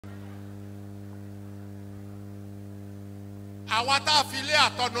àwa tá a fi ilé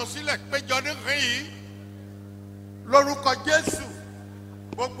àtọ̀nà sílẹ̀ péjọ níhìn-ín lórúkọ Jésù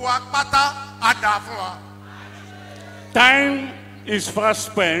gbogbo apáta á dà fún wa. Time is fast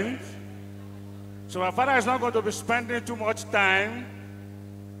spent, so our father is not going to be spending too much time,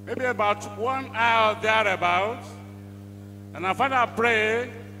 maybe about 1 hour thereabouts. And our father pray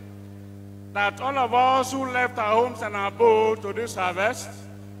that all of us who left our homes and our boat to this harvest,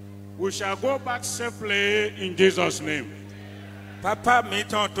 we shall go back safely in Jesus' name. Papa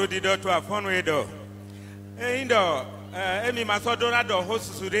meton to the door to a phone window. Indo, Emi Masodona do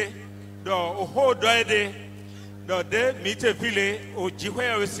hosusude, do oho doede, do de mite pile, o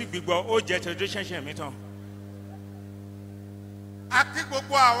jihwe o si gbigbo, o je tradition shen meton. Àti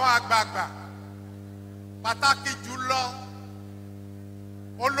gbogbo àwọn àgbààgbà pàtàkì jùlọ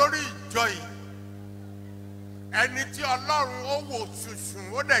olórí ìjọ yìí ẹni tí Ọlọ́run ó wò ṣùṣùn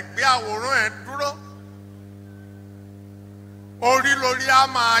ó dẹ̀ gbé àwòrán ẹ̀ dúró orí lórí á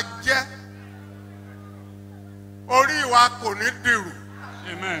máa jẹ́ orí wa kò ní dìrù.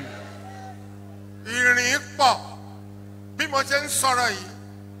 Amen. Ìrìn pọ̀ bí mo ṣe ń sọ̀rọ̀ yìí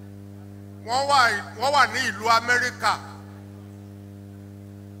wọ́n wà ní ìlú Amẹ́ríkà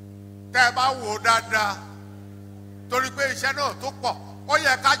tẹ́ ẹ bá wò ó dáadáa torí pé iṣẹ́ náà tó pọ̀ ó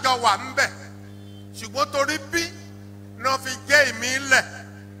yẹ kájọ wà ń bẹ̀ ṣùgbọ́n torí bí náà fi gé ìmí lẹ̀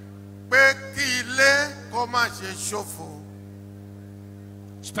pé kí ilé kó má ṣe ṣòfò.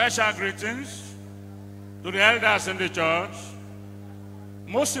 Special greetings to the elders in the church.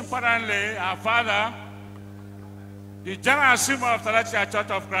 Most importantly, our father, the General Assembly of the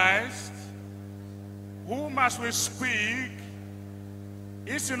Church of Christ, whom as we speak,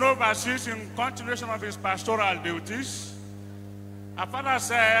 is in overseas in continuation of his pastoral duties. Our father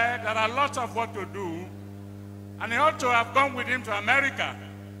said there are lots of work to do, and he ought to have gone with him to America.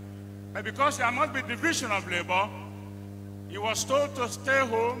 But because there must be division of labor, he was told to stay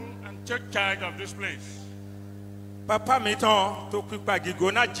home and take charge of this place. Papa meton to kwipa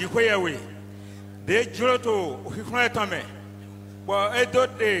gigona jihwe yewe. De juro to hikron etome. Bo edo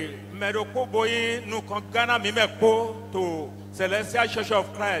de meroko boyi nu kon Ghana mi mepo to Celestial Church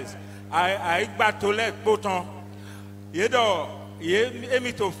of Christ. I gba to le poton. Yedo ye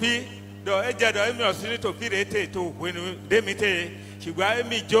emi to fi do eje do emi osini to fi rete to wenu de mite shigba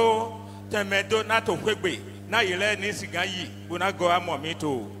emi jo temedo na to kwegbe na yele ni sigan yi bona go amo mi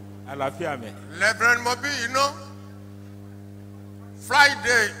to àlàáfíà me. Reverend Mobi, you know,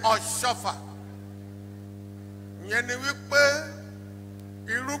 Friday Ọ̀ṣọ́fà ìyẹn ni wípé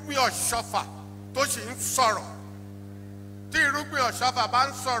irúgbìn Ọ̀ṣọ́fà tó sì ń sọ̀rọ̀ tí irúgbìn Ọ̀ṣọ́fà bá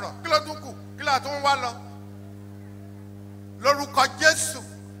ń sọ̀rọ̀ kí ló tún kù kí là tún wá lọ lórúkọ Jésù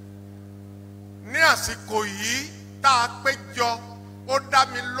ní àsìkò yìí tá a péjọ ó dá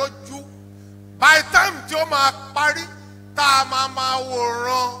mi lójú by the time tí ó máa parí tá a máa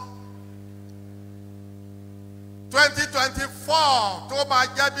wòran 2024 tó máa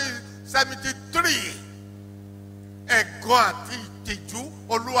jẹ́ bí 73 ẹ̀gàn àti ìtìjú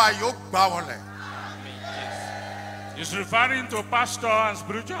Olúwa yóò gbà wọlé. He's referring to pastor and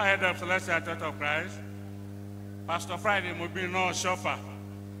spiritual head of Celestial Church of Christ, Pastor Friday Mobino Shofa.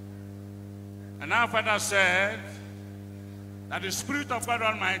 And our father said that the Spirit of God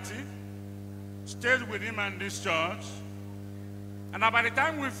Almighty stays with him and this church. And by the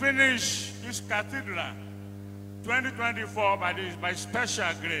time we finish this cathedral, 2024, by special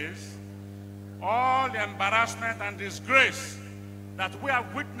grace, all the embarrassment and disgrace that we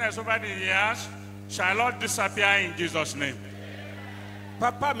have witnessed over the years shall not disappear in Jesus' name.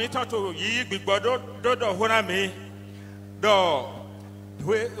 Papa mi to yi gbigbo do hona mi do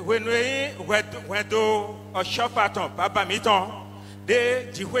when we do Ọ̀ṣọ́fà papa mi ton de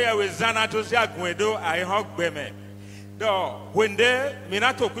jihwe we zana to se agunwedo ai ho gbeme do when de mi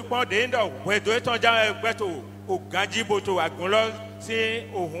na to pipon de ndo we do eton ja egbe to ogajibo to agunlo si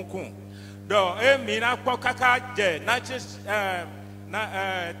ohunkun do e mi na pon kaka je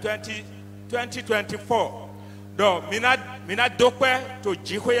 2024 do mina dope to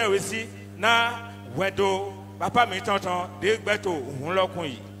jihwe we si na wedo papa mi tonton de gbe to ohun lokun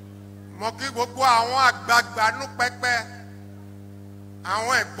yi. Mo kí gbogbo àwọn àgbààgbà nú pẹpẹ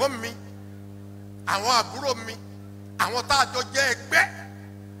àwọn ẹ̀gbọ́n mi àwọn àbúrò mi àwọn tá a jọ jẹ́ ẹgbẹ́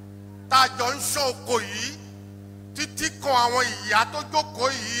tá a jọ ń ṣọ́ oko yìí títí kan àwọn ìyá tó jókòó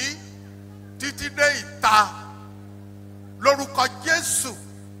yìí títí dé ìta lórúkọ Jésù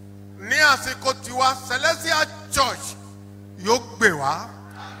ní àsìkò tiwa Celestial Church yóò gbè wá.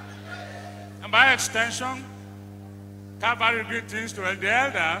 And by extension, Calvary greetings to the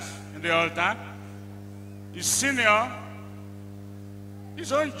elders in the altar, his senior,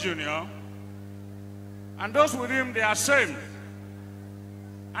 his own junior, and those with him they are same.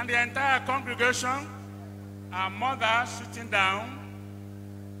 and the entire congregation, our mothers sitting down.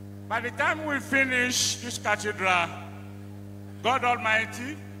 By the time we finish this cathedral, God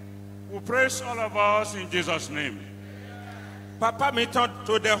Almighty will praise all of us in Jesus' name. Papa mi ton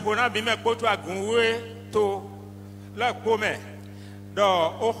to de hona bi me kpotu agunwe to la pome do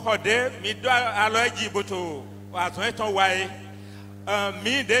o khode mi do alo ejiboto azon eton wai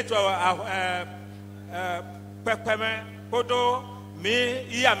mi de to pepeme kodo mi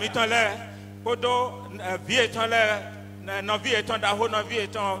iya mi ton le kodo vie ton le no vie ton da ho no vie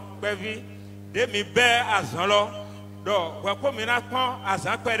ton pevi de mi be azon lo do wa ko mi na pon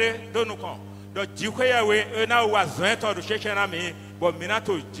azan pere donu kan do jikoyawe na wa zon to do sheshena mi bo mi na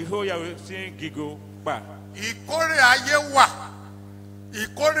to jikoyawe sin gigo pa ìkórè ayé wà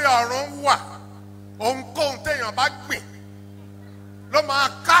ìkórè ọ̀run wà ohunkóhun téèyàn bá gbìn ló máa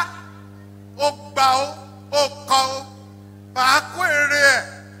ká ó gbà ó kọ ó máa kó èrè ẹ̀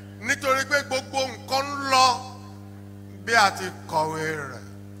nítorí pé gbogbo nǹkan ń lọ bí a ti kọ̀wé rẹ̀.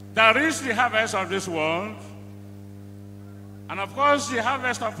 There is the harvest of this world, and of course the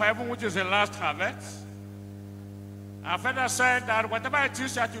harvest of heaven, which is the last harvest. Our Father said that whatever it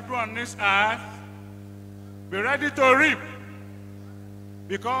is that you do on this earth, be ready to reap,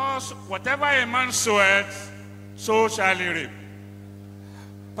 because whatever a man soweth, so shall he reap.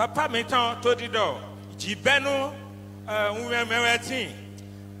 Papa mi ton to di do jibenu unwe mewetin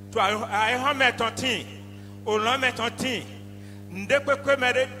to ai ho meton tin o lo meton tin nde pepe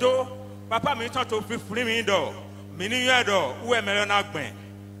mere do papa mi ton to fi furi mi do mi ni yan do uwe mere na gbin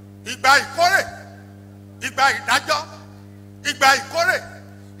ìgbà ìkórè ìgbà ìdájọ́ ìgbà ìkórè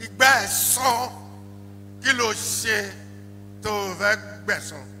ìgbà ẹ̀san kí ló ṣe tó fẹ́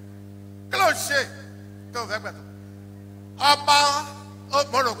gbẹ̀san kí ló ṣe tó fẹ́ gbẹ̀san ọba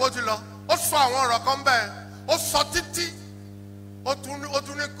mo rò pé ó ti lọ ó sọ àwọn ọ̀rọ̀ kan bẹ́ẹ̀ ó sọ títí ó tún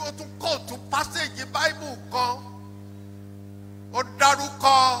kóòtù pásẹ̀jì báíbù kan ó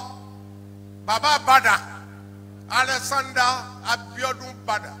dárúkọ bàbá Bàdà Alexander Abiodun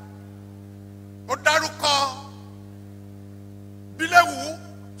Bàdà ó dárúkọ Bíléwù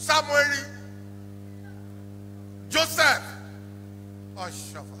Samueli Joseph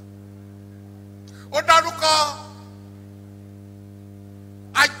Ọ̀ṣọ́fà ó dárúkọ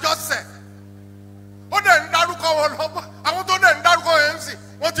Àjọṣẹ ó dẹ̀ ń dárúkọ wọn lọ́wọ́ àwọn tó dẹ̀ ń dárúkọ yẹn sì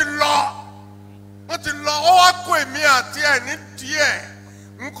wọ́n ti lọ ó wá kó èmi àti ẹ̀ ní díẹ̀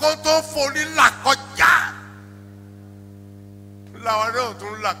nǹkan tó forí là kọjá làwọn náà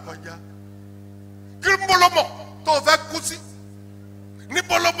tún là kọjá kí n bọ́lọ́mọ̀ tó fẹ́ kú sí ní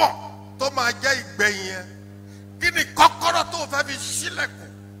bọ́lọ́mọ̀ tó máa jẹ́ ìgbẹ̀yìn yẹn kí ni kọ́kọ́rọ́ tó fẹ́ fi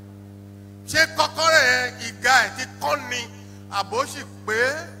ṣílẹ̀kùn ṣé kọ́kọ́rọ́ yẹn ìgà ẹ̀ ti kọ́ ni àbó sì pé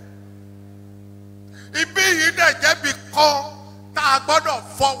ibi yìí dẹ̀ jẹ́bi kan tá a gbọ́dọ̀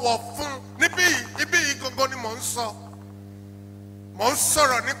fọwọ́ fún níbí ibi yìí gangan ni mò ń sọ mò ń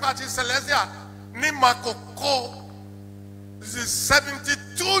sọ̀rọ̀ nípa ti Celestia ní Makoko. This is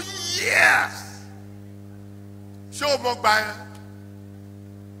 72 years ṣé o mọ̀ gbà yẹn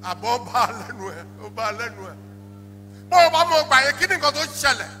àbọ̀ bá a lẹ́nu ẹ̀ ó bá a lẹ́nu ẹ̀ bó o bá mọ̀ gbà yẹn kí ni nǹkan tó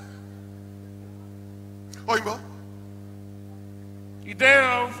ṣẹlẹ̀ òyìnbó. The day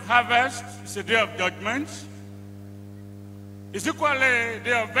of harvest is a day of judgment. It's equally a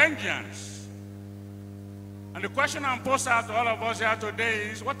day of vengeance. And the question I'm posing to all of us here today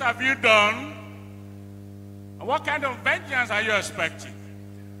is, what have you done? And what kind of vengeance are you expecting?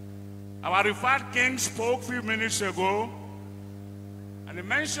 Our referred king spoke a few minutes ago, and he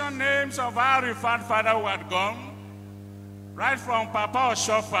mentioned names of our referred father who had gone, right from Papa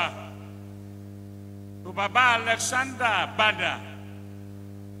Oshofa to Baba Alexander Bada,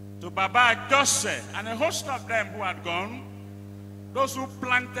 to Baba Joseph, and a host of them who had gone, those who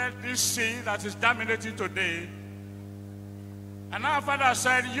planted this seed that is germinating today. And our Father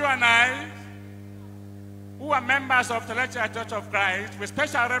said, you and I, who are members of the Church of Christ, with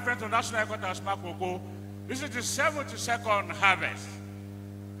special reference to National Headquarters Makoko, this is the 72nd harvest.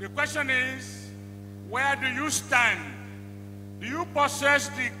 The question is, where do you stand? Do you possess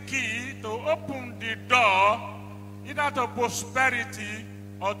the key to open the door either to prosperity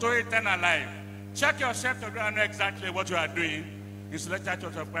or to eternal life? Check yourself to know exactly what you are doing in Celestial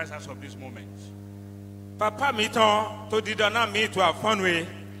Church of Christ as of this moment. Papa mi ton to di dona mi to afonwe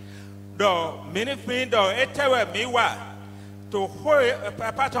do minifin do etewe mi wa to ho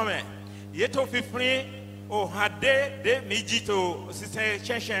papa to me ye to fifrin o hade de mi ji to sise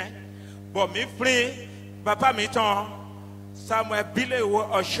chenchen bo mi frin papa mi ton Samuel Bíléwù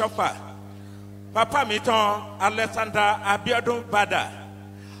Ọ̀ṣọ́fà papa mi ton Alexander Abiodun Bada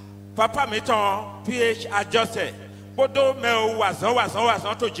papa mi ton PH Àjọṣẹ bodo me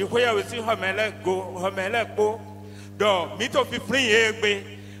wazon to jihwe we si homele go homele po do mi to fi frin egbe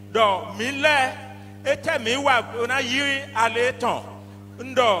do mi le ete mi wa na yiri ale ton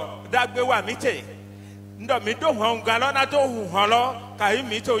ndo dagbe wa mi te ndo mi do hon gan lo na to hon lo kai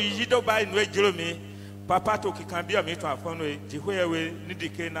mi to yi do ba inu ejiro mi papa to kikan bi mi to afonu jihwe we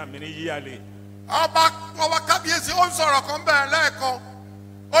nidike na mi ni yi ale ọba kábíyèsí ó ń sọ̀rọ̀ kan bẹ́ẹ̀ lẹ́ẹ̀kan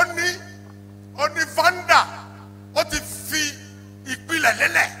ó ní vanda ó ti fi ìpìlẹ̀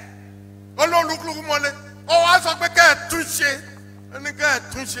lélẹ̀ olólùkúlùkù mọ́lẹ̀ ó wá sọ pé kẹ́ ẹ̀ túnṣe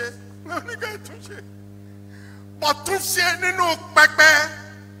bọ̀ túnṣe nínú pẹpẹ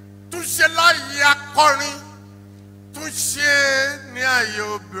túnṣe láyé akọrin túnṣe ní ayé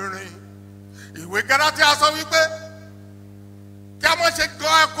obìnrin ìwé Gálátíà a sọ wípé kí a má ṣe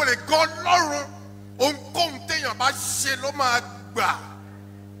gan kò lè gan lọ́rùn ohunkóhun téèyàn bá ṣe ló máa gbà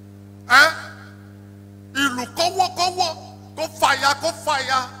ìlú kówókówó kó fàyà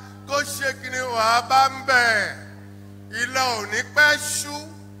kó ṣe kí ni wàá bá ń bẹ̀ ilẹ̀ ò ní pẹ́ ṣú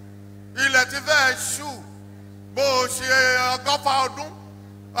ilẹ̀ ti fẹ́ ṣú bó o ṣe 100 ọdún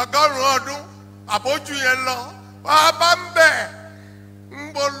 100 ọdún àbójú yẹn lọ wàá bá ń bẹ̀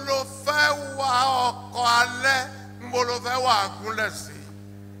ń bo lo fẹ́ wá ọkọ̀ alẹ́ ń bo lo fẹ́ wá gúnlẹ̀ sí.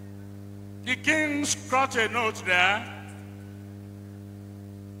 The king struck a note there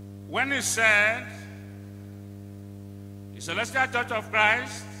when he said, the Celestial Church of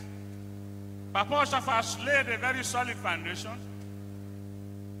Christ, Papa Osaf has laid a very solid foundation.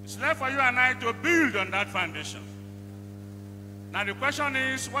 It's left for you and I to build on that foundation. Now the question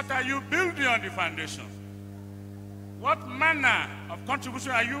is, what are you building on the foundation? What manner of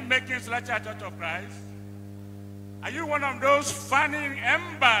contribution are you making to the Celestial Church of Christ? Are you one of those fanning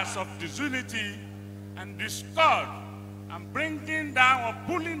embers of disunity and discord and bringing down or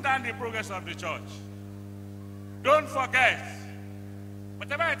pulling down the progress of the church? Don't forget,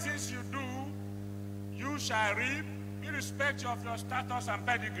 whatever it is you do, you shall reap, irrespective of your status and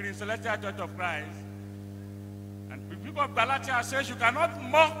pedigree in Celestial Church of Christ. And the book of Galatians says you cannot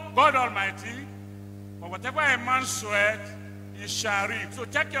mock God Almighty, but whatever a man soweth, he shall reap. So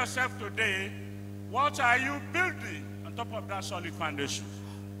check yourself today. What are you building on top of that solid foundation?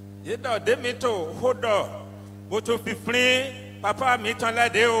 You know, they me to hold on. But to be free, Papa me to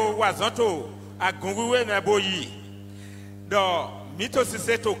let you was not to a gungu na boyi. Do me to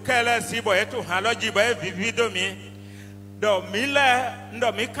say to kele si boy to haloji boy vivido me. Do mile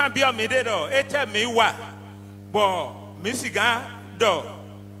ndo mi can be on me de do ete mi wa. Bo mi siga do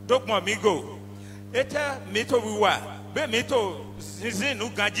dok mo mi go. Ete mi to wa. Be mi to zinu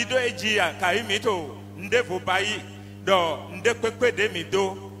ganjido ejia kai mi to ndevo bayi do ndekpepe de mi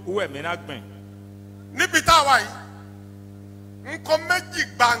do uwe mi na gbin. Níbi tá wà yìí nǹkan méjì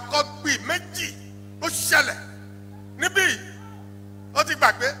gba nǹkan gbì méjì ó ṣẹlẹ̀ níbí ó ti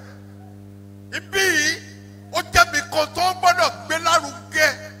gbàgbé ibí yìí ó jẹ́bi kan tó gbọ́dọ̀ gbé lárugẹ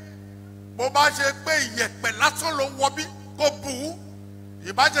bó bá ṣe pé ìyẹ̀pẹ̀ lásán ló wọ bí kò bù ú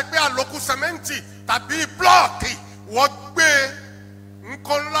ìbá ṣe pé àlòkù sẹ́mẹ́ǹtì tàbí blọ́ọ̀kì wọ́n gbé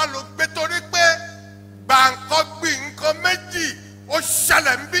nǹkan ńlá ló gbé torí pé gbàǹkan gbì nǹkan méjì ó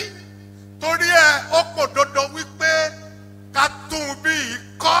ṣẹlẹ̀ ń bí torí ẹ ó pò dandan wípé ká tún bí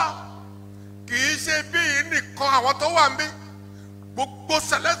kọ́ kì í ṣe bí nìkan àwọn tó wà ń bí gbogbo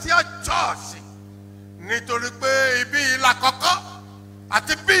Celestial Church nítorí pé ibi ìlà kọ́kọ́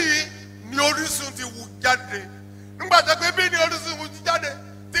àti bí ní orísun ti wù jáde nígbà tó pé bí ní orísun wù jáde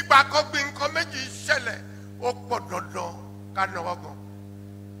tí gbàǹkan gbì nǹkan méjì ṣẹlẹ̀ ó pò dandan ká náwó gan.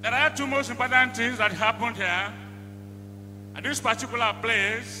 There are two most important things that happened here at this particular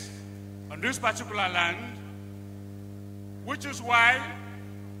place, on this particular land, which is why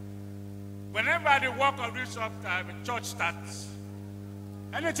whenever the work of this church starts,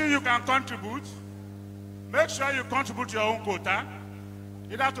 anything you can contribute, make sure you contribute your own quota,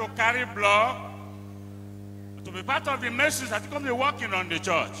 either to carry block, or to be part of the message that is going to be working on the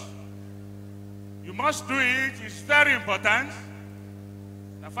church. You must do it. It's very important.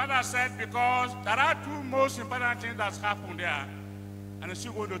 The father said because there are two most important things that's happened there, and I'm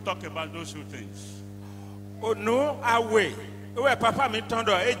still going to talk about those two things. Oh no, away. Where Papa me turned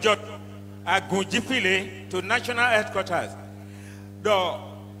a jot a gunjifile to national headquarters. Do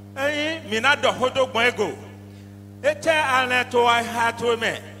mina do hodo gwego. Ete aleto I had to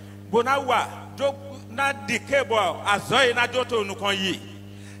me. Bonawa do na dikebo azoi na joto nukonyi.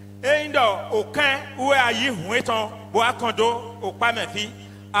 Eindo okan uwe ayi hueton bo akondo opamefi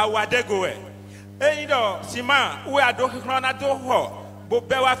awadego eindo sima uwe adokikona do ho bo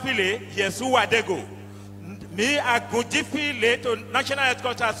bewa file yesu wadego mi agunji file to national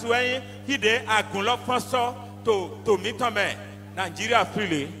headquarters when hide agun lo fonso to mi tán mẹ́ Nàìjíríà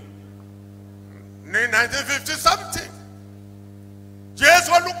fìlè. Ní 1950 something,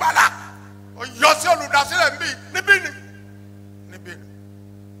 Jésù Olùgbàlà ó yọ sí olùdásílẹ̀ níbí ni.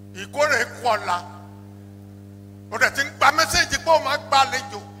 Ìkórè kú ọ̀la. Ó dẹ̀ ti ń gba mẹ́sẹ̀jì pé ó máa gba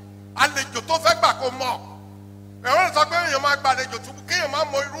àlejò tó fẹ́ gbà kó mọ̀. Ẹ̀rọ sọ pé èèyàn máa gba àlejò tó kí èèyàn máa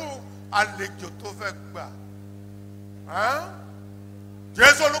mọ irú àlejò tó fẹ́ gbà.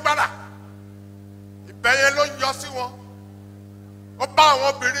 Jésù Olùgbàlà ìbẹ̀yẹ ló yọ sí wọn. Ó bá àwọn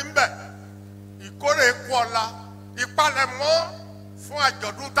obìnrin ń bẹ̀. Ìkórè kú ọ̀la. Ìpalẹ̀mọ́ fún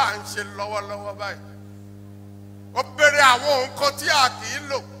àjọ̀dún tá à ń ṣe lọ́wọ́lọ́wọ́ báyìí. Ó béèrè àwọn nǹkan tí a kì í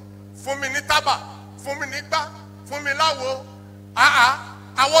lò. Fún mi ní tábà, fún mi ní gbá, fún mi láwo.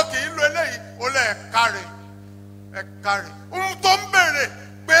 Àwọn kì í lo eléyìí. Ó lẹ̀ ẹ̀ka rẹ̀. Ohun tó ń béèrè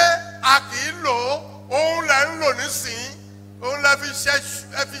pé a kì í lò ó, òun lẹ̀ ń lò nísìnyí. Òun lẹ̀ fi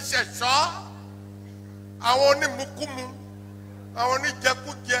ṣẹ̀ṣọ́. Àwọn onímukúmu, àwọn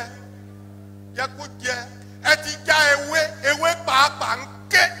oníjẹkújẹ. Ẹ ti já ewé pàápàá ń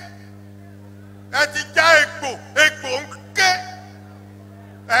ké. Ẹ ti já egbò ń ké.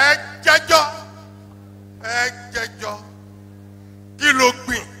 Ẹ jẹjọ. Kí ló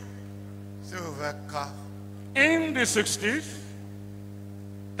gbìn? Ṣé o fẹ́ ká? In the 60s,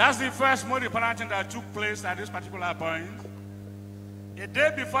 that's the first most important thing that took place at this particular point. A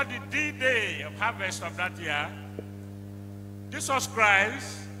day before the D-Day of harvest of that year, Jesus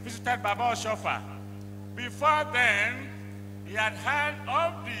Christ visited Baba Oshofa. Before then, he had heard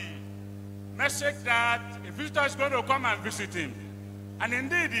of the message that a visitor is going to come and visit him. And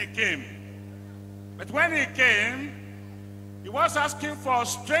indeed he came. But when he came, he was asking for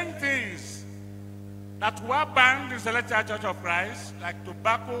strange things that were banned in the Celestial Church of Christ, like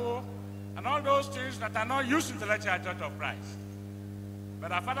tobacco and all those things that are not used in the Celestial Church of Christ.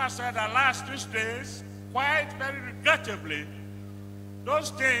 But our father said, alas, these days, quite very regrettably,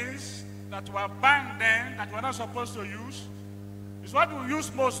 those things that were banned then, that we're not supposed to use, is what we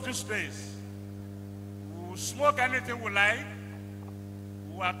use most these days. We smoke anything we like.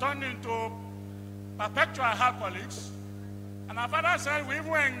 We are turned into perpetual alcoholics. And our father said we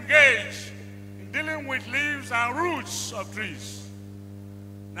even engage in dealing with leaves and roots of trees.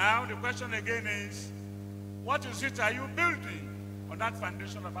 Now the question again is, what is it are you building on that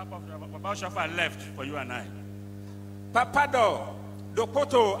foundation of Baba Oshofa left for you and I? Papa do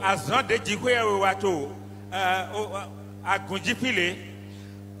poto azan de jihwe wato agunjipile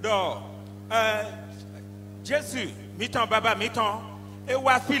do Jésus mitan baba mitan e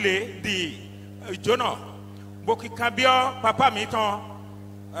wa file di jona boki kabio papa mitan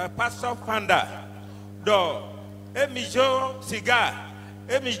pastor founder do e mijo siga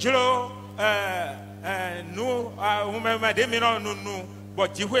e mijo nu umema de mino nu bo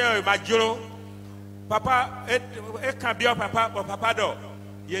jihwe majoro papa e kabio papa do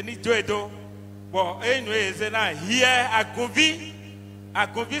ye ni joedo bo enu ezena here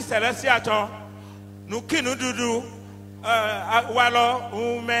agunvi celestial ton nu kinu dudu walo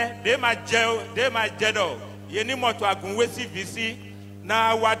ume de ma je do ye ni moto agunwe si visi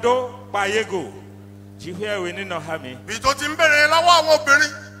na wado payego jihwe we ni no ha mi bí tó ti ń bèrè lọ́wọ́ àwọn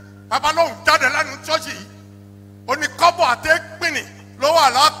obìnrin bàbá ló ń jáde lẹ́nu ṣọ́ọ̀ṣì ó ní kọ́bọ̀ àti pínì ló wà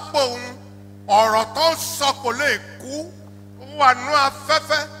lápò òun ọ̀rọ̀ tó ń sọ kò lè kú ó wà nú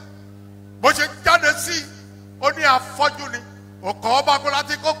afẹ́fẹ́ bó ṣe jáde sí ó ní afọ́jú ni òkò ọba kó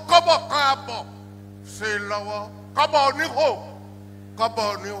láti kó kọ́bọ̀ kan àbọ̀ sí i lọ́wọ́ kọ́bọ̀ oníhò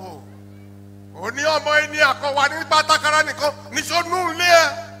òní ọmọ ẹni àkọwà ní pátákárá nìkan níṣó nú ilé ẹ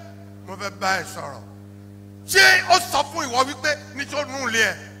mo fẹ́ bá ẹ sọ̀rọ̀ ṣé ó sọ fún ìwọ wípé níṣó nú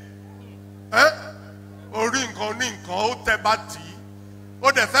ilé ẹ orí nǹkan ní nǹkan ó tẹ bá tì í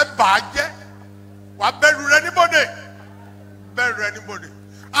ó dẹ̀ fẹ́ bà á jẹ́ wà bẹ̀rù rẹ níbodè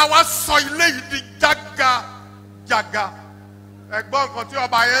àwa sọ ilé yìí di jágajàga ẹ̀gbọ́n nǹkan tí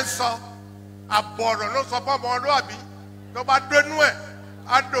ọba yẹn sọ àbọ̀ ọ̀rọ̀ ló sọ fún ọmọ ọlọ́àbí ló bá dénú ẹ̀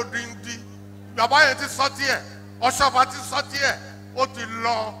á dòdìndín bàbá yẹn ti sọ tiẹ̀ Ọ̀ṣọ́fà ti sọ tiẹ̀ ó ti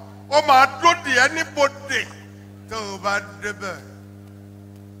lọ ó máa dòdì ẹ níbodè tó o bá débẹ̀.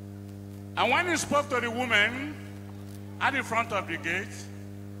 And when he spoke to the woman at the front of the gate,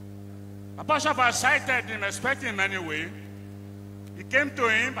 Papa Oshofa sighted him, expecting him anyway. He came to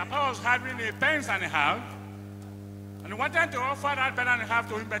him. Papa was having a pence and a half, and he wanted to offer that pence and a half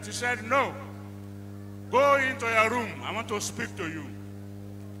to him, but he said, no, go into your room. I want to speak to you.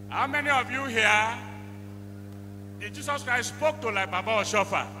 How many of you here did Jesus Christ spoke to like Papa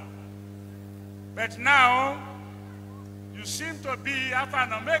Oshofa? But now, you seem to be Alpha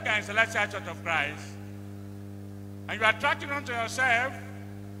and Omega in Celestial Church of Christ, and you are attracting unto yourself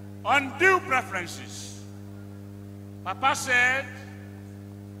undue preferences. Papa said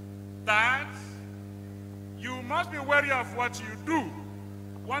that you must be wary of what you do.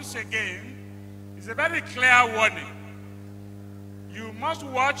 Once again, it's a very clear warning. You must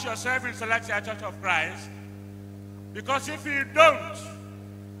watch yourself in Celestial Church of Christ, because if you don't,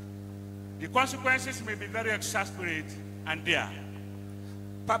 the consequences may be very exasperate and dear.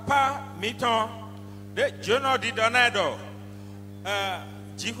 Papa Miton, the Jono di Donado,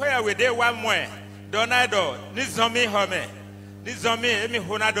 Jihoya with the one more, Donado, Nizomi Home, Nizomi, Emi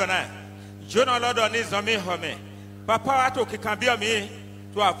Hona Dona, Jono Lodo Nizomi Home, Papa Ato Kikambia me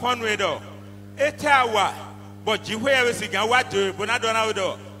to a fun widow, Etawa, but Jihoya was again what to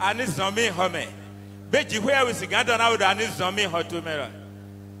Bonadonado, and Nizomi Home, but Jihoya was again Donado and Nizomi Hotumera.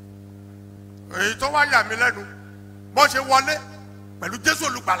 Èyí tó wá yà mí lẹ́nu bó ṣe wọlé pẹ̀lú Jésù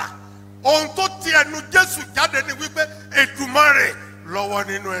olùgbàlà ohun tó ti ẹnu Jésù jáde ni wípé Èdùmàrè lọ́wọ́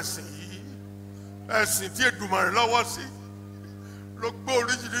nínú ẹ̀sìn yìí ẹ̀sìn tí Èdùmàrè lọ́wọ́ sí ló gbé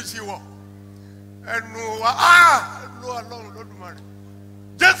oríṣiríṣi wọ̀ ẹnu wa ẹnu Ọlọ́run lÓdùmarè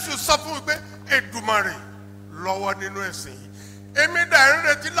Jésù sọ fún wípé Èdùmàrè lọ́wọ́ nínú ẹ̀sìn yìí èmi dẹ̀ ń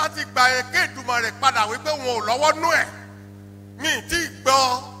retí láti gbà yẹn kí Èdùmàrè padà wípé wọn ò lọ́wọ́ nú ẹ̀ mi tí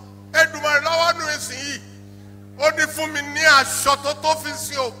gbọ́ Èdùmàrè lọ́wọ́ nú ẹ̀sìn yìí ó ní fún mi ní aṣọ tó fi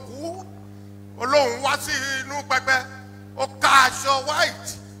sí òkú Olóhùn wá sí inú pẹpẹ ó ká aṣọ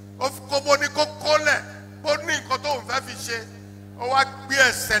white ó fi kó bó ní kó kólẹ̀ bó ní nǹkan tó ń fẹ́ fi ṣe ó wá gbé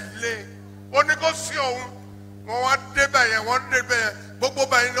ẹsẹ̀ lé ó ní kó sí òun wọ́n wá débẹ̀ yẹn wọ́n débẹ̀ yẹn gbogbo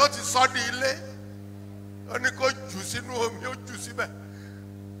bẹ̀yìn ló ti sọ́ di ilé ó ní kó jù sínú omi ó jù síbẹ̀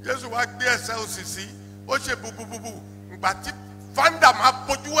Jésù wá gbé ẹsẹ̀ òsì sí ó ṣe bubububu ìgbà tí fanda máa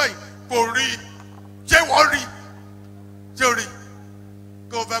bójú ẹ̀yìn kò rí ṣé wọ́n rí ṣé o rí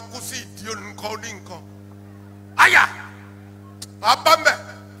kí o fẹ́ kú sí ìdí nǹkan ní nǹkan àyà abámbẹ̀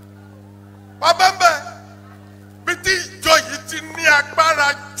bí tí ìjọ yìí ti ní agbára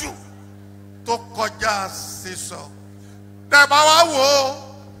jù tó kọjá sísọ dẹ̀bà wá wò ó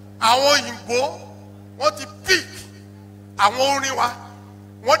àwọn òyìnbó wọ́n ti pick àwọn orin wa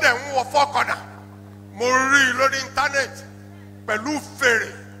wọ́n dẹ̀ ń wọ fọ́kànnà mo rí i lórí íńtánẹ́ẹ̀tì pẹ̀lú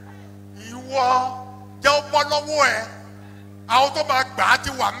fèrè ìwọ jẹ́ ó bọ́ lọ́wọ́ ẹ̀ àwọn tó máa gbà á ti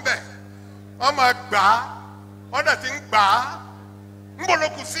wà ń bẹ̀ wọ́n máa gbà á wọ́n dẹ̀ ti ń gbà á ń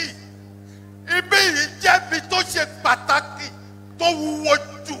bolókù sí ibi yìí jẹ́ ibi tó ṣe pàtàkì tó wúwo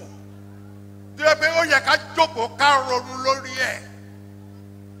jù tí ó pé ó yẹ ká jókòó ká ronú lórí ẹ̀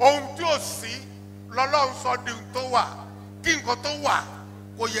ohun tí ò sí lọ́lọ́run sọ di tó wà kí nǹkan tó wà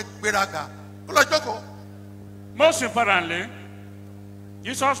kó yẹ gbéraga ó lọ jókòó. Most importantly,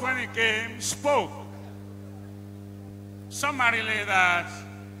 Jesus, when he came, spoke summarily that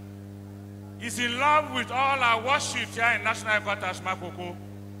he's in love with all our worship here in National Headquarters, Makoko.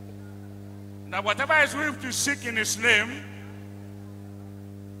 That whatever is we to seek in his name,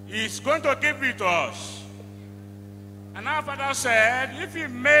 he's going to give it to us. And our Father said, if he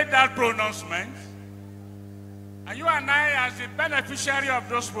made that pronouncement, and you and I as the beneficiary of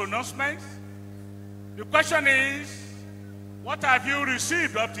those pronouncements, the question is, what have you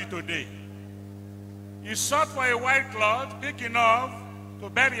received up to today? You sought for a white cloth big enough to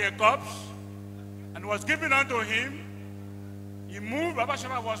bury a corpse, and was given unto him. He moved, Baba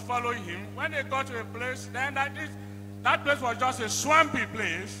Shema was following him. When they got to a place, then that place was just a swampy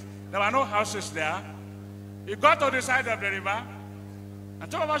place. There were no houses there. He got to the side of the river,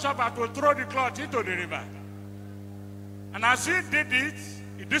 and told Baba Shema to throw the cloth into the river. And as he did it,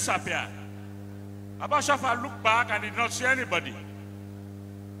 he disappeared. Abba Shafa looked back and did not see anybody.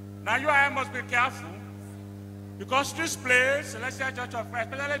 Now you and I must be careful, because this place, Celestial Church of Christ,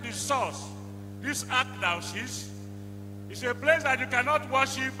 especially the source, this Archdiocese, is a place that you cannot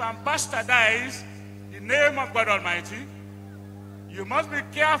worship and bastardize the name of God Almighty. You must be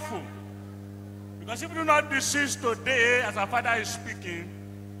careful, because if you do not desist today, as our Father is speaking,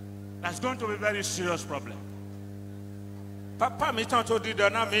 that's going to be a very serious problem. Papa mi tan to di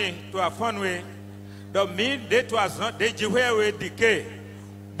dona mi to a fun way. The mean they to us not they jiwe decay.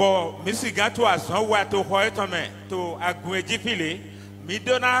 But Missy got to us what to Hoytome to Agueji Fili. Mi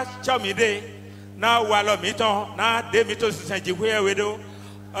dona chamide. Now while miton, now de mitos jiwe widow.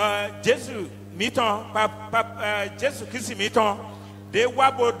 Jesu miton, Jesu kissi miton. They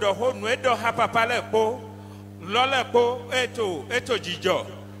wabo the whole nuedo hapapalepo. Lolepo eto jijo.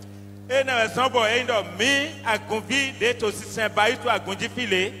 Ena sombo endo mi agunvi de to sisen bayi to agunji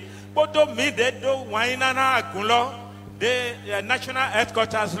file. Bodo mi de do waina na agunlo de national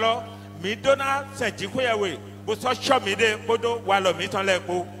headquarters lo mi dona se jihwewe bo so show mi de bodo walo mi ton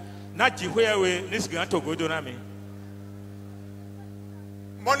lepo na jihwewe nis gan to godo na mi.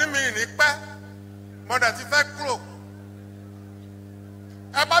 Mo ní mi ní pẹ́ mo dẹ̀ ti fẹ́ kúrò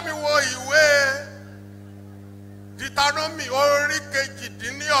ẹ bá mi wo ìwé Deuteronomy orí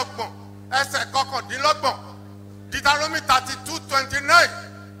kejìdínlọ́gbọ̀n ẹsẹ̀ kọkàndínlọ́gbọ̀n Deuteronomy 32:29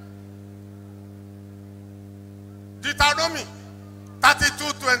 Deuteronomy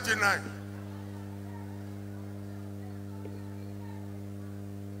 32:29.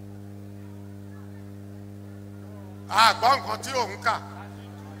 Àgbọ̀ nǹkan tí òun kà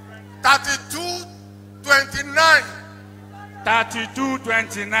 32:29.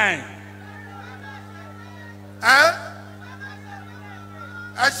 32:29. Ẹ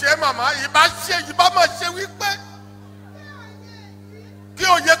ṣe màmá ìbá máa ṣe wípé kí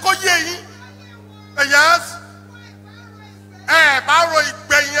òye kó yé yín ẹ bá ro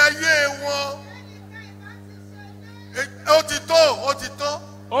ìgbẹ̀yìn ayé wọn ó ti tó.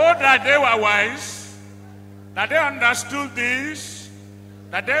 Oh, that they were wise, that they understood this,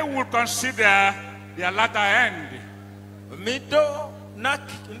 that they would consider their latter end. Mi do na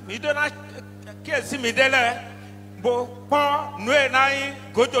kíyèsí mi délẹ̀ bó pọ́n nu ẹ̀ náà yín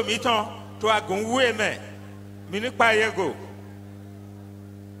gòdò mi tán tó agùn wúwe mẹ́ mi nípa yego.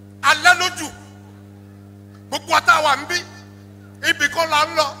 Alẹ́ lójú gbogbo ọ̀tá wa ń bí ibì kan là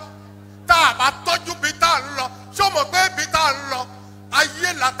ń lọ tá a bá tọ́jú bí tá a ń lọ ṣé o mọ̀ pé bí tá a ń lọ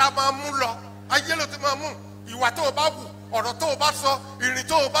ayé làtà máa mú lọ ayé ló ti máa mú ìwà tó o bá wù ọ̀rọ̀ tó o bá sọ ìrìn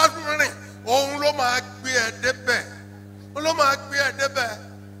tó o bá rìn òun ló máa gbé ẹ débẹ̀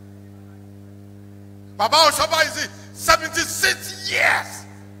Bàbá Ọ̀ṣọ́bà yìí 76 years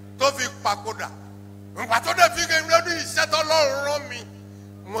tó fi papòdà nígbà tó dé fi kéwìn lórí iṣẹ́ tó lọ́rùn rán mi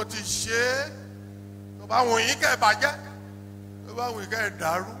mo ti ṣe é tó bá wù yín kẹ́ ẹ bàjẹ́ tó bá wù yín kẹ́ ẹ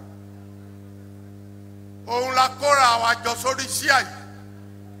dàrú òun la kóra àwọn àjọ sórí iṣẹ́ àyè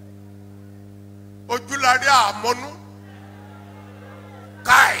ojúlarí àmọ́nú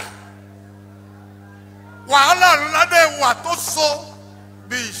káì wàhálà ńlá dé wà tó so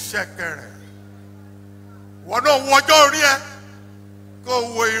bí ìṣẹ̀kẹ̀rẹ̀ wọ́n náà wọjọ́ orí ẹ kó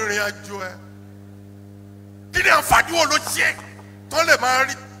wo ìrìn àjò ẹ kí ni àǹfààní wo ló ṣe tó lè máa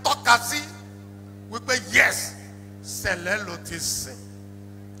rí tọ́ka sí wípé yes sẹ̀lẹ̀ ló ti sìn.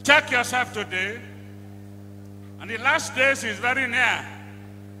 Check yourself today, and the last days is very near.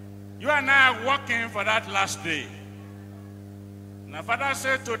 You and I are working for that last day. Now, Father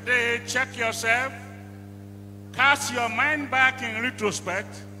said today, check yourself, cast your mind back in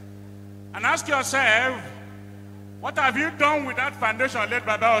retrospect, and ask yourself, what have you done with that foundation laid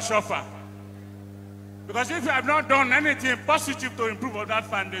by Baba Oshofa? Because if you have not done anything positive to improve on that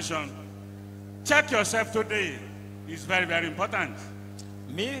foundation, check yourself today. It's very, very important.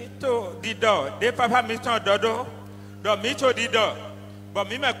 Mi to dido de papa mi ton dodo do mi to dido but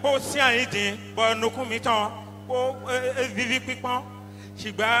mi me po si an idin but nukun mi ton po vivi pipon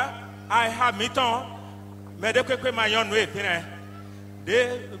ṣùgbọ́n I have mi ton me de pepe ma yonu epin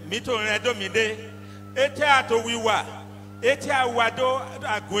de mi to ren do mi de ete ato wiwa ete awado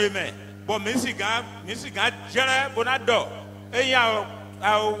agun me but mi si gan jere bonado eyan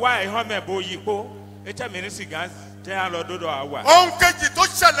awa ehon me bo yipo ete mi si gan jẹ́ àlọ́dọ́dọ́ àwa. Ohun kejì tó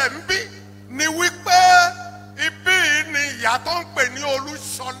ṣẹlẹ̀ ń bí ni wípé ibí yìí ni ìyá tó ń pè ní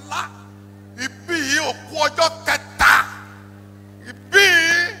Olúṣọlá ibí yìí òkú ọjọ́ kẹta ibí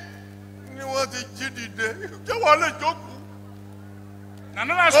yìí ni wọ́n ti jí dìde jẹ́ wọ́n lè jókòó. Ó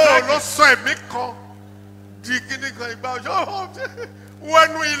ló sọ ẹ̀mí kan di kíní kan ìgbà ọjọ́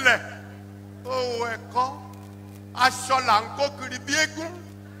wẹnu ilẹ̀ òwò ẹ̀kọ́ aṣọ là ń kó kiri bí eégún.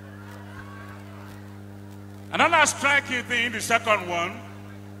 Another striking thing, the second one,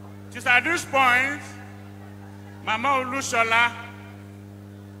 is at this point, Mama Olushola,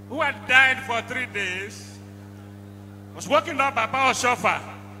 who had died for 3 days, was waking up Baba Oshofa.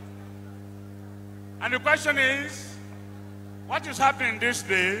 And the question is, what is happening these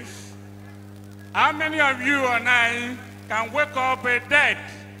days? How many of you and I can wake up a dead,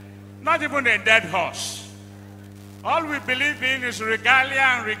 not even a dead horse? All we believe in is regalia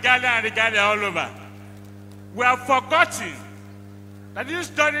and regalia and regalia all over. We have forgotten that this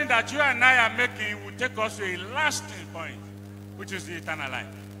journey that you and I are making will take us to a lasting point, which is the eternal life.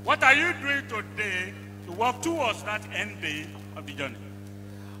 What are you doing today to work towards that end day of the journey?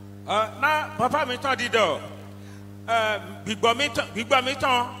 Na papa mi tan dido gbigbo mi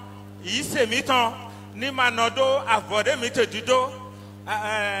tan yi se mi tan ni manodo avode mi te dido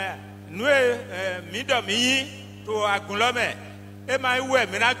nu mi do mi yin to agunlome e ma iwe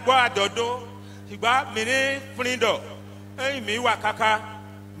mi na gbo adodo ìgbà mi ní fúnidọ̀ ẹ̀yìn mi wà kàkà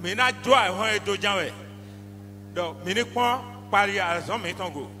mi náà jọ àìhàn ètò jáwé dọ̀ mi ní pọ́n parí àìsàn mi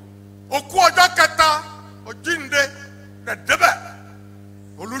tán gò. Òkú ọjọ́ kẹta òjínde dẹ̀dẹ́bẹ̀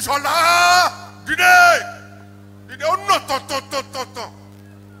Olúṣọlá dìde ó nà tọ̀tọ̀tọ̀tọ̀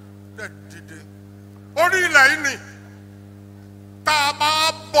dẹ̀ dìde. Orí ilẹ̀ yìí ni tá a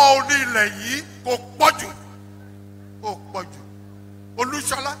bá bọ orí ilẹ̀ yìí kò pọ̀jù. Kò pọ̀jù.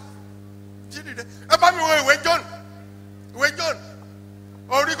 Olúṣọlá jí dìde. Ẹ bá mi wo ìwé John. Ìwé John.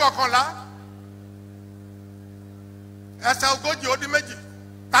 Orí 11. Ẹsẹ̀ 40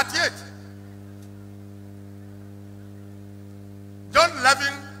 38. John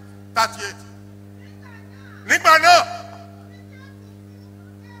 11:38. Nígbà náà,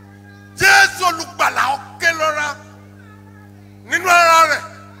 Jésù olùgbàlà ọ̀kẹ́ lọ́ra nínú ara rẹ̀.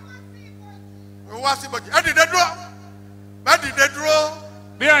 Wá sí ibojì. Ẹ dìde dúró. Ẹ dìde dúró.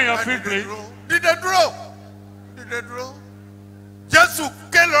 Be on your feet, please. Dìde dúró. Dìde dúró. Jésù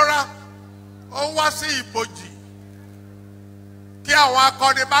ké lọ́ra. Ó wá sí ibojì. Kí àwọn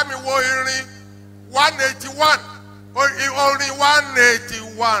akọni bá mi wo irin 181. Orin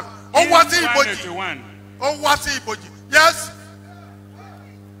 181. Ó wá sí ibojì. 181. Ó wá sí ibojì. Yes.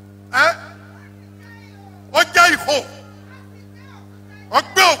 Ó jẹ́ ìhò. Ó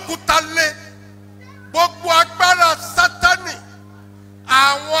gbé òkúta lé. Gbogbo agbára Sátánì.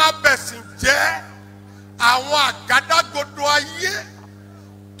 Àwọn abẹ̀sìnjẹ́. Àwọn àgádágodo ayé.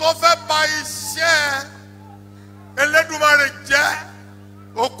 Tó fẹ́ bà iṣẹ́ Elédùmarè jẹ́.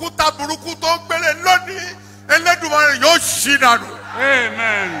 Òkúta burúkú tó gbélé lónìí. Elédùmarè yóò ṣí dànù.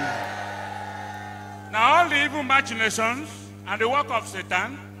 Amen. Now all the evil machinations and the work of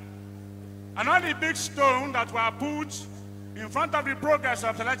Satan and all the big stones that were put in front of the progress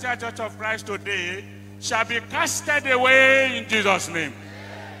of the Celestial Church of Christ today shall be casted away in Jesus' name.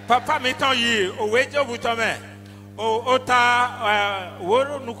 Papa mi tan yi òwe jẹ́ òbútọ́ mẹ́ o ta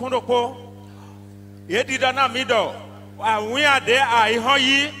wóró nukúndòpó yé dídá náà mi dọ̀ àwọn àdé àìhàn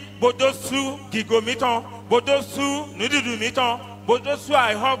yìí bódó sú gígò mi tán bódó sú nídìdú mi tán bódó sú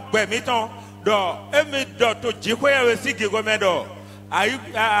àìhàn gbẹ̀ mi tán dọ̀ èmi dọ̀ tó jìhóyàwó sí gígò mẹ́ dọ̀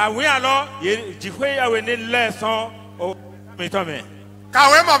àwọn àlọ́ jìhóyàwó ní lẹ́sàn ó mi tán mẹ́.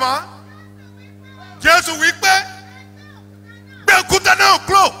 Kàwé màmá. Jésù wí pé gbé òkúta náà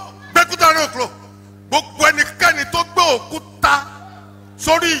kúrò. Gbé òkúta náà kúrò. Gbogbo ẹnikẹ́ni tó gbé òkúta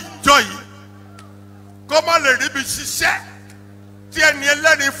sórí ìjọ yìí kó má lè ríbi ṣiṣẹ́ tí ẹni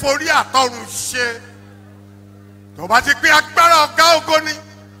ẹlẹ́ni forí àtọrùn ṣe. Tó bá ti pé agbára ọ̀gá ògo ni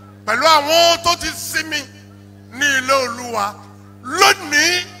pẹ̀lú àwọn tó ti sinmi ní ilé Olúwa.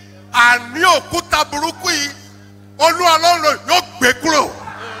 Lónìí àní òkúta burúkú yìí Olúwa lọ́run yóò gbé kúrò.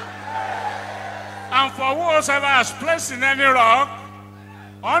 And for whosoever has placed in any rock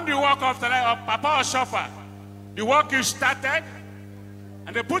on the work of Papa Oshofa, the work is started,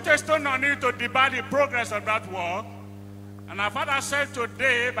 and they put a stone on it to debar the progress of that work. And our Father said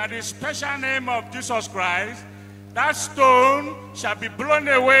today, by the special name of Jesus Christ, that stone shall be blown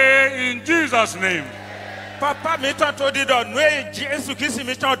away in Jesus' name. Papa mi tán tó di dọ̀ nùé Jésù Kristi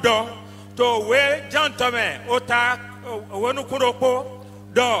mi tán dọ̀ tó wé John tọ́mẹ̀ ó ta òwénukúndòpó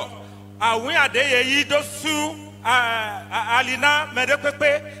dọ̀ àwọn àdéhìí yìí dó sú alina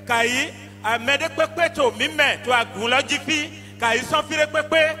mẹ́dẹ́pẹ́pẹ́ kàyí mẹ́dẹ́pẹ́pẹ́ tó mímẹ́ tó agùnlọ́jì fi kàyí sọ́fìrẹ́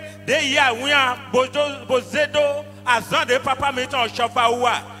pẹ́pẹ́ déyìí àwọn à bòzédó àzọ́ndé papa mi tán ṣọfà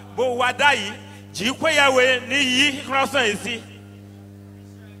wà bó wà dá yìí jì kóyàwó ní yìí ránṣẹ́ yìí sí.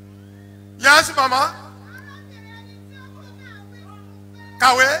 Yes, mama.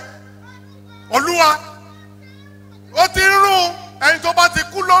 Kàwé. Olúwa. Ó ti ń rún ẹni tó bá ti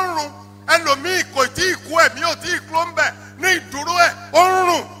kú ló ń rún. Ẹlòmíì kò tí ì kú ẹ̀mí ò tí ì kú ló ń bẹ̀ ní ìdúró ẹ̀ ó ń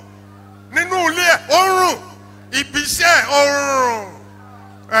rùn. Nínú ilé ẹ̀ ó ń rùn. Ibiṣẹ́ ẹ̀ ó ń rùn.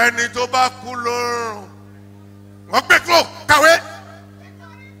 Ẹni tó bá kú ló ń rùn. Wọ́n gbé kúrò kàwé.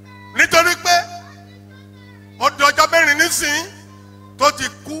 Nítorí pé ó di ọjọ́ mẹ́rin nísìnyí tó ti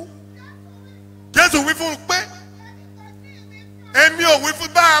kú. Jésù wí fún un pé èmi ò wí fún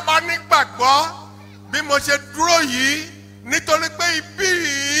bá a bá nígbàgbọ́ bí mo ṣe dúró yìí nítorí pé ibí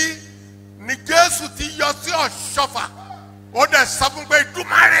yìí ni Jésù ti yọ sí Ọ̀ṣọ́fà. Ó dẹ̀ sọ fún pé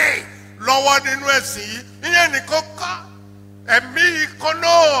Ìdúmàrè lọ́wọ́ nínú ẹ̀sìn yìí ìyẹn nìkan kọ́ ẹ̀mí ikọ́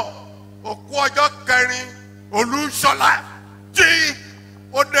náà òkú ọjọ́ kẹrin Olúṣọlá jí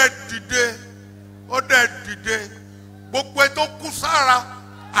ó dẹ̀ dìde ó dẹ̀ dìde gbogbo ètò kú sára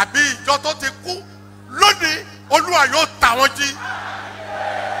àbí ìjọ tó ti kú lónìí Olúwa yóò tà wọ́n jí.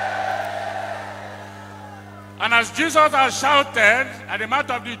 And as Jesus has shouted at the mouth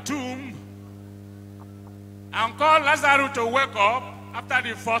of the tomb and called Lazarus to wake up after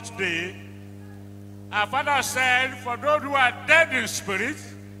the 4th day, our Father said, for those who are dead in spirit,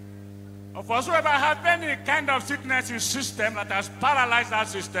 or for whoever have any kind of sickness in system that has paralyzed that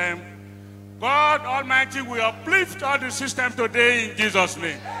system, God Almighty will uplift all the system today in Jesus'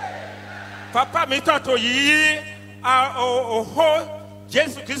 name. Papa mi tán tó yìí òhó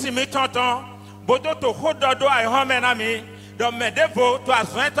Jésus Christ mi tonton bodo to hododo ai home na mi do medevo to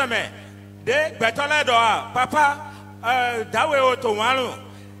aswenta me de gbetole do papa dawe o to waru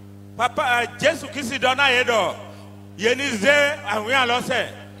papa Jésus Christ do na ye do ye ni ze awin alose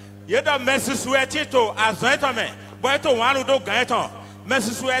ye do mesusu eti to aswenta me bo to waru do gan eton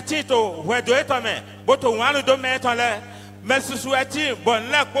mesusu eti to wedo eton me bo to waru do me eton le mesusu eti bon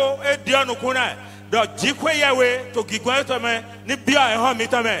lepo e di onukuna do jikwe yewe to gigwa eton me ni bia e ho mi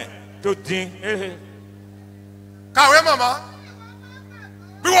to me to din kàwé màmá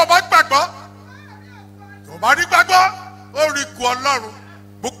bí wọ́n bá gbàgbọ́ tó bá rí gbàgbọ́ ó rí gu Ọlọ́run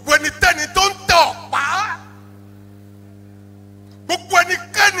gbogbo ẹnikẹ́ni tó ń tẹ ọ̀pá gbogbo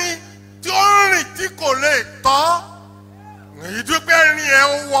ẹnikẹ́ni tí ó ń rìn tí kò lè tọ́ èyí tó pé rin ẹ̀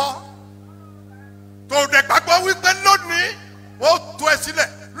ń wọ́ tó dẹ̀ gbàgbọ́ wípé lónìí ó tú ẹ sílẹ̀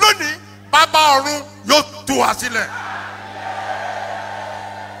lónìí bàbá ọ̀run yóò tú wa sílẹ̀.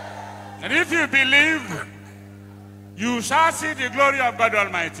 And if you believe, you shall see the glory of God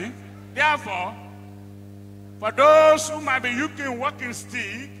Almighty. Therefore, for those who might be walking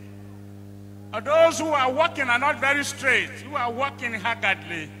stick, or those who are walking are not very straight, who are walking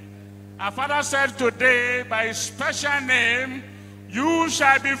haggardly, our Father said today, by His special name, you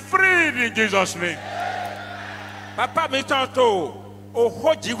shall be freed in Jesus' name. Papa mi tonto o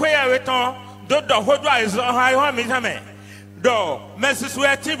hoji where we ton do hodwa is on mi tame do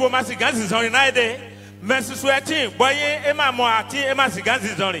mesusueti bo masiganzi zoni naide mesusueti boye ema mo ati ema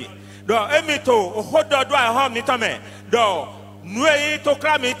siganzi zoni do emito o hododo a mi tame do nueyi to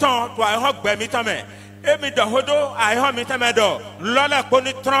kra mi ton to a ho gbe mi tame emi do hodo a mi tame do lole ko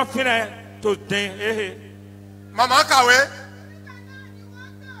ni tron fine to den mama kàwé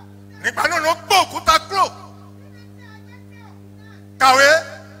nígbà náà ló gbọ́ òkúta kúrò kàwé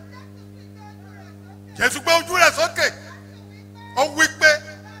Jésù gbé ojú rẹ̀ sókè ó wí pé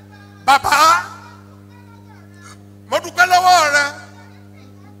bàbá mo dúpẹ́ lọ́wọ́ rẹ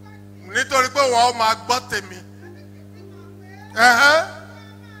nítorí pé wọ́n máa gbọ́ tèmi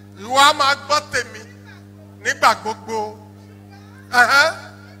ìwọ á máa gbọ́ tèmi nígbà gbogbo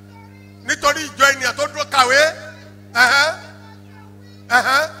nítorí ìjọ ènìyàn tó dúró kàwé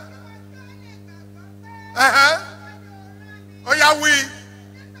ó yá wí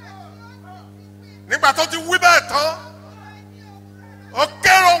nígbà tó ti wí bẹ́ẹ̀ tán ó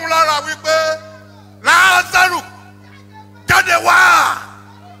kéré òun lára wípé Lázárù jáde wá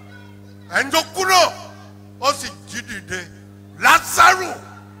ẹni tó kú náà ó sì jí dìde Lázárù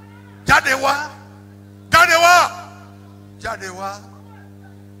jáde wá jáde wá jáde wá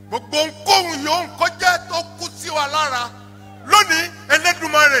gbogbo nkóhun yóò kọjá tó kú sí wa lára lónìí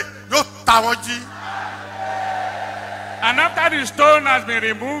Elédùmarè yóò tà wọ́n jí. And after the stone has been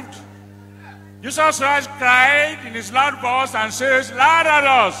removed, Jesus Christ cried in his loud voice and says,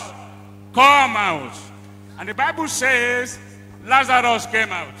 Lazarus, come out. And the Bible says, Lazarus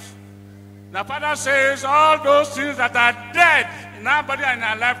came out. The Father says, all those things that are dead in our body and in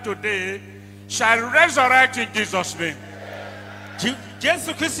our life today shall resurrect in Jesus' name.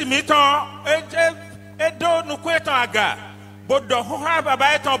 Jesus Christ miton edo nukweton aga bodo hoha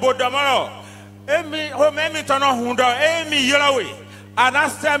baba eton bodo moro emi homemi tono hundo emi yulawe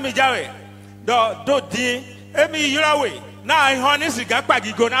anasta mi jawe do di emi yulawe na ihon ni siga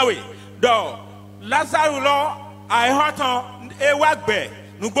pagigo nawe do Lazarus lo ihon ton ewagbe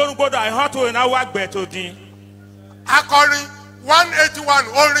nugbonugbodo ihon to na wagbe to din akọrin 181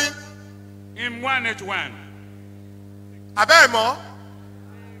 orin in 181 abẹ́ mọ́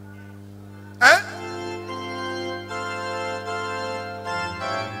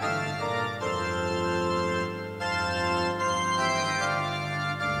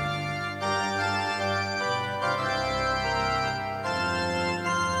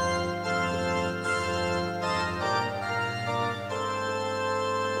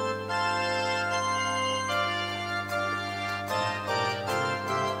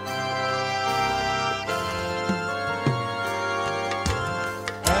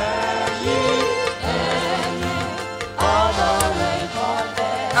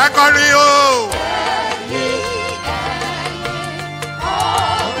akọrin o.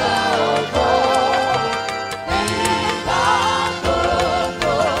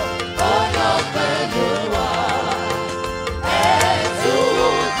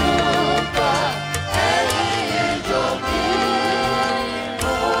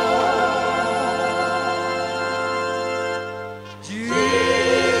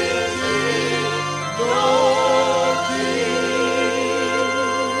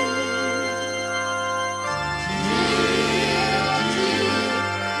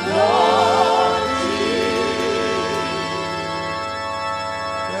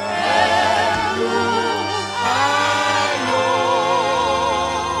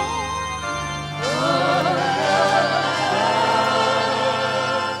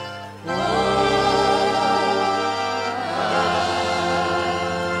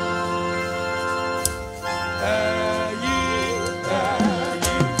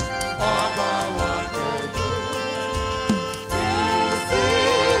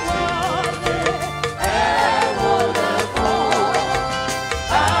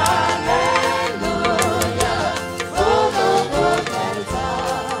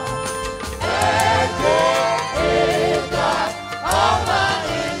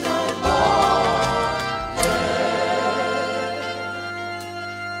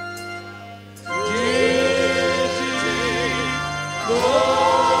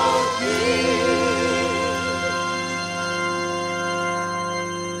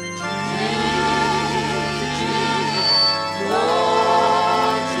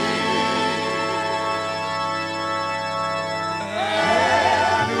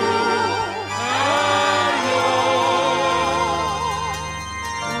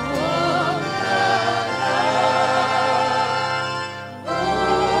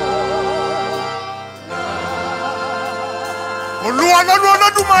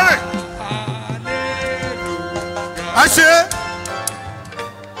 Olódùmarè. Ẹ ṣé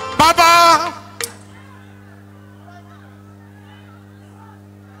bàbá.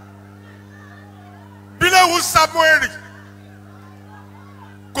 Bíléwu Samuel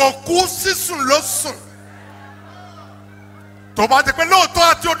kò kú sísùn ló sùn. Tó bá ti pé lóòótọ́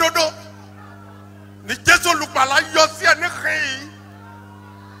àti òdodo ní Jésù olùgbàlà yọ sí ẹni kìí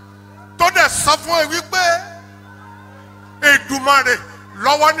tó dẹ̀ sọ fún ẹ wípé Èdùmàrè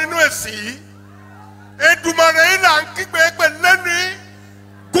lọ́wọ́ nínú èsì yìí. Èdùmàrè yìí là ń kígbe pé lẹ́ni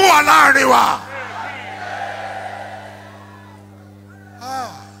gún wa láàrin wa.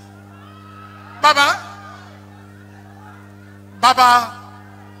 Bàbá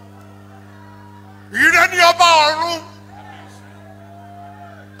ìrẹ́ ní ọba ọ̀run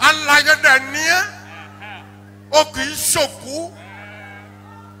alààyè dẹ̀ ní ẹ́ o kì í ṣòkú.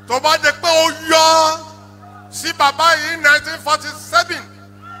 Tó bá jẹ́ pé ó yọ sí bàbá yìí 1947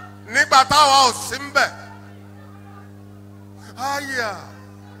 nígbà táwa ò sí ń bẹ̀.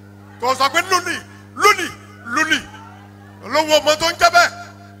 Tó sọ pé lónìí olówó ọmọ tó ń jẹ́ bẹ́ẹ̀.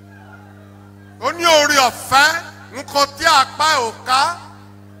 Ó ní oore ọ̀fẹ́ nǹkan tí àpá ò ká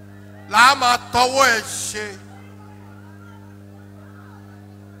là á máa tọwọ́ ẹ̀ ṣe.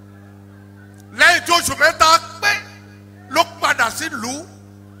 Lẹ́yìn tí oṣù mẹ́ta pé ló padà sílùú.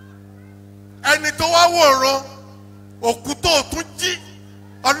 Ẹni tó wá wòran òkú tó tún jí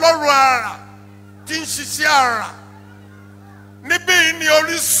Ọlọ́run àrà tí ń ṣiṣẹ́ àrà. Níbí ni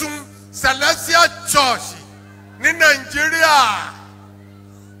orísun Celestial Church ní Nàìjíríà.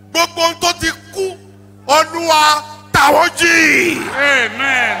 Gbogbo ohun tó ti kú Olúwa tàwọn jí.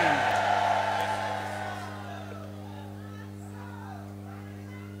 Amen.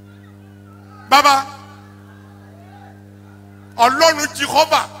 Bàbá Ọlọ́run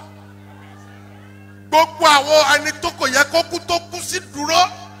Jehovah gbogbo àwọn ẹni tó kò yẹ kó kú tó kú sí dúró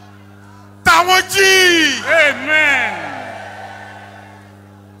táwọn jí. Amen.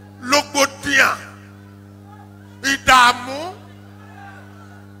 Lògbòdìyàn ìdààmú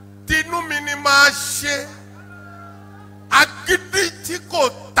tinú mi ni máa ṣe agídí tí kò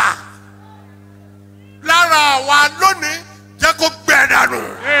tà lára àwa lónìí jẹ́ kó gbẹ dànù.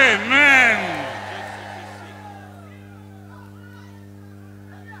 Amen.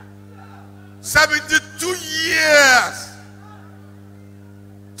 $72 years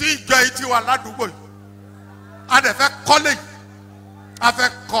tí ìjọ yìí ti wà ládùúgbò yìí. A dẹ̀ fẹ́ kọ́lé yìí. A fẹ́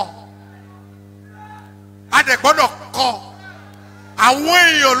kọ́. A dẹ̀ gbọ́dọ̀ kọ́. Àwọn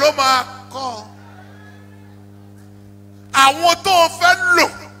èèyàn ló máa kọ́. Àwọn tó o fẹ́ lò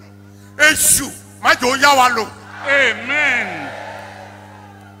èṣù má jẹ́ ó yá wa lò. Amen.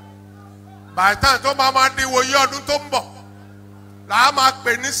 Bàtà tó máa di wòye ọdún tó ń bọ̀ là á máa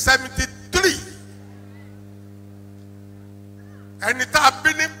pè ní 73. Ẹni tá a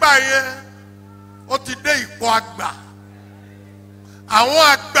bí nígbà yẹn ó ti dé ipò àgbà. Àwọn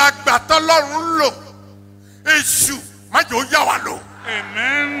àgbààgbà tọ́lọ́run lò èṣù má jẹ́ ó yá wa lò.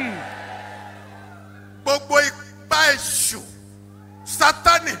 Amen. Gbogbo ipá èṣù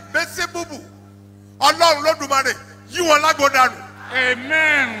Sátánì Bẹ́síbúbù Ọlọ́run Lódùmarè yí wọn lágbo dànù.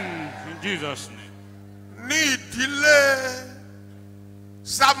 Amen. In Jesus' name. Ní ìdílé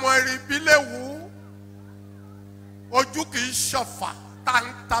Samuel Bíléwu ojú kì í ṣọ̀fà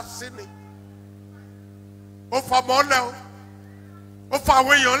táńtà sí ni. Ó fọmọ lẹ̀ o, ó fa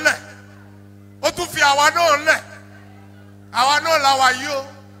àwọn èèyàn lẹ̀, ó tún fi àwa náà lẹ̀. Àwa náà la wà yìí o,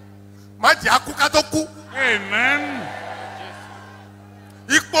 má jẹ́ akú ká tó kú. Amen.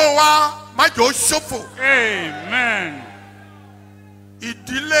 Ipò wa má jẹ́ ó ṣòfò. Amen.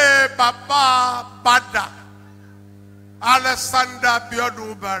 Ìdílé bàbá Bàdà Alexander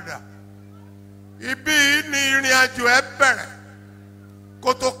Bíọ́dún Bàdà. Ibi ni ìrìn àjò ẹ bẹ̀rẹ̀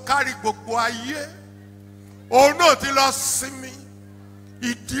kó tó kárí gbogbo ayé. Òun náà ti lọ sinmi.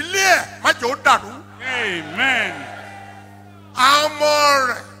 Ìdílé ẹ̀ má jẹ́ ó dàrú. Amen. Àwọn ọmọ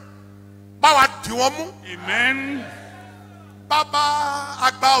rẹ̀ báwa dì wọ́n mú. Amen. Bàbá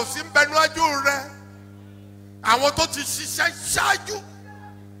àgbà òsì ń bẹnu ájú rẹ̀. Àwọn tó ti ṣiṣẹ́ ṣáájú.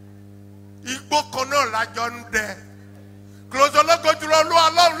 Igbó kan náà lájọ ń dẹ. Kìlọ̀sọ̀lọ́gọ́ jùlọ Olúwa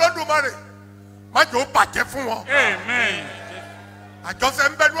Ọlọ́run Lódùmarè má jẹ́ ó bàjẹ́ fún wọn. Amen. Àjọṣe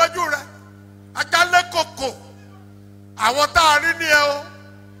ń bẹnu ájú rẹ̀. Ajálẹ̀ kòkò. Àwọn tá a rí ní ẹ o.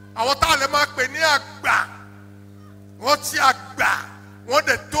 Àwọn tá a lè máa pè ní àgbà. Wọ́n ti àgbà. Wọ́n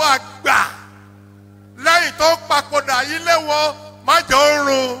dẹ̀ tó àgbà. Lẹ́yìn tó papòdà yìí lé wọn má jẹ́ ó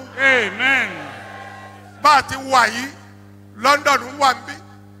run. Amen. Bá a ti wà yìí London wà ń bí,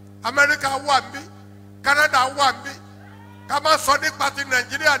 Amẹ́ríkà wà ń bí, Canada wà ń bí. Ká má sọ nípa ti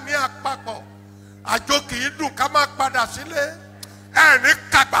Nàìjíríà ní àpapọ̀. Àjò kì í dùn ká má padà sílé. ẹni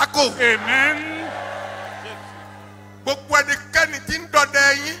kàgbákò. Amen. Gbogbo ẹnikẹ́ni tí ń dọdẹ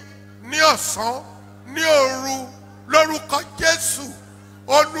yín ní ọ̀sán ní òru lórúkọ Jésù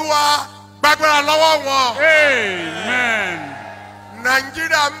Olúwa gbàgbára lọ́wọ́ wọn. Amen.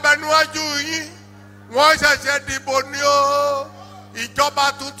 Nàìjíríà ń bẹ níwájú yín, wọ́n ṣẹ̀ṣẹ̀ dìbò ní o, ìjọba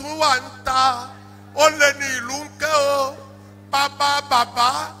tuntun wà ń ta, ó lè ní ìlú ń ké o, bàbá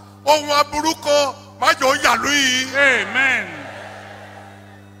ohun aburúkọ májò yàlú yìí. Amen.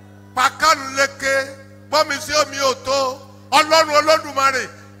 Pàkánù lékè gbọ́mi sí omi òtó, Ọlọ́run Olódùmarè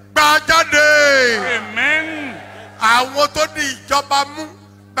gbà jáde. Amen. Àwọn tó di ìjọba mú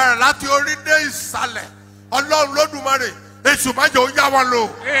bẹ̀rẹ̀ láti orí dé ìsàlẹ̀, Ọlọ́run Olódùmarè èṣù májò yá wọn lò.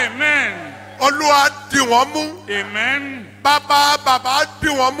 Amen. Olúwa dì wọ́n mú. Amen. Bàbá dì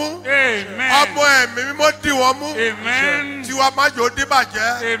wọ́n mú. Amen. Ọmọ ẹ̀mí mímọ́ dì wọ́n mú. Amen. Tiwa májò dìbàjẹ́.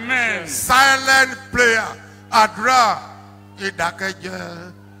 Amen. Silent prayer. Àdúrà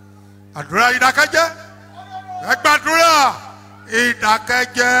ìdákẹ́jẹ́. Àdúrà ìdákẹ́jẹ́. Ẹ gbàdúrà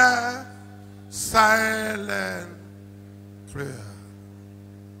ìdákẹ́jẹ́. Silent prayer.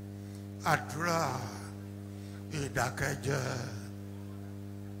 Àdúrà ìdákẹ́jẹ́.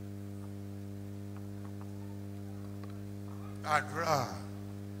 Àdúrà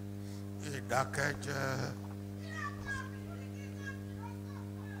ìdákẹ́jẹ́.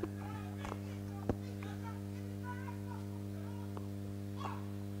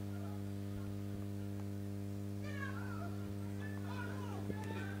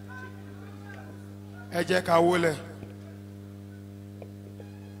 Ẹ jẹ́ ká wólẹ̀.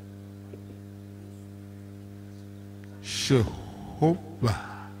 Jehovah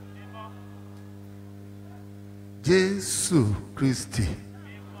Jésù Kristi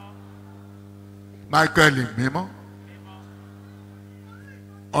Michael mímọ́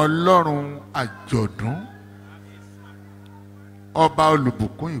Ọlọ́run àjọ̀dún ọba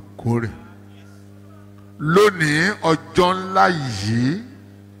olùbùkún ìkórè lónìí ọjọ́ ńlá yìí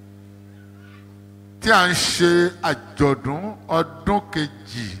tí a ń ṣe àjọ̀dún ọdún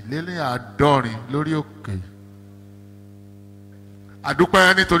 42 lórí òkè.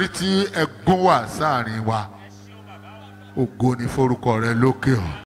 Àdúpẹ́ nítorí tí ẹ̀gún wà sáàrin wa. Ògo ni forúkọ rẹ lókè ọ̀run.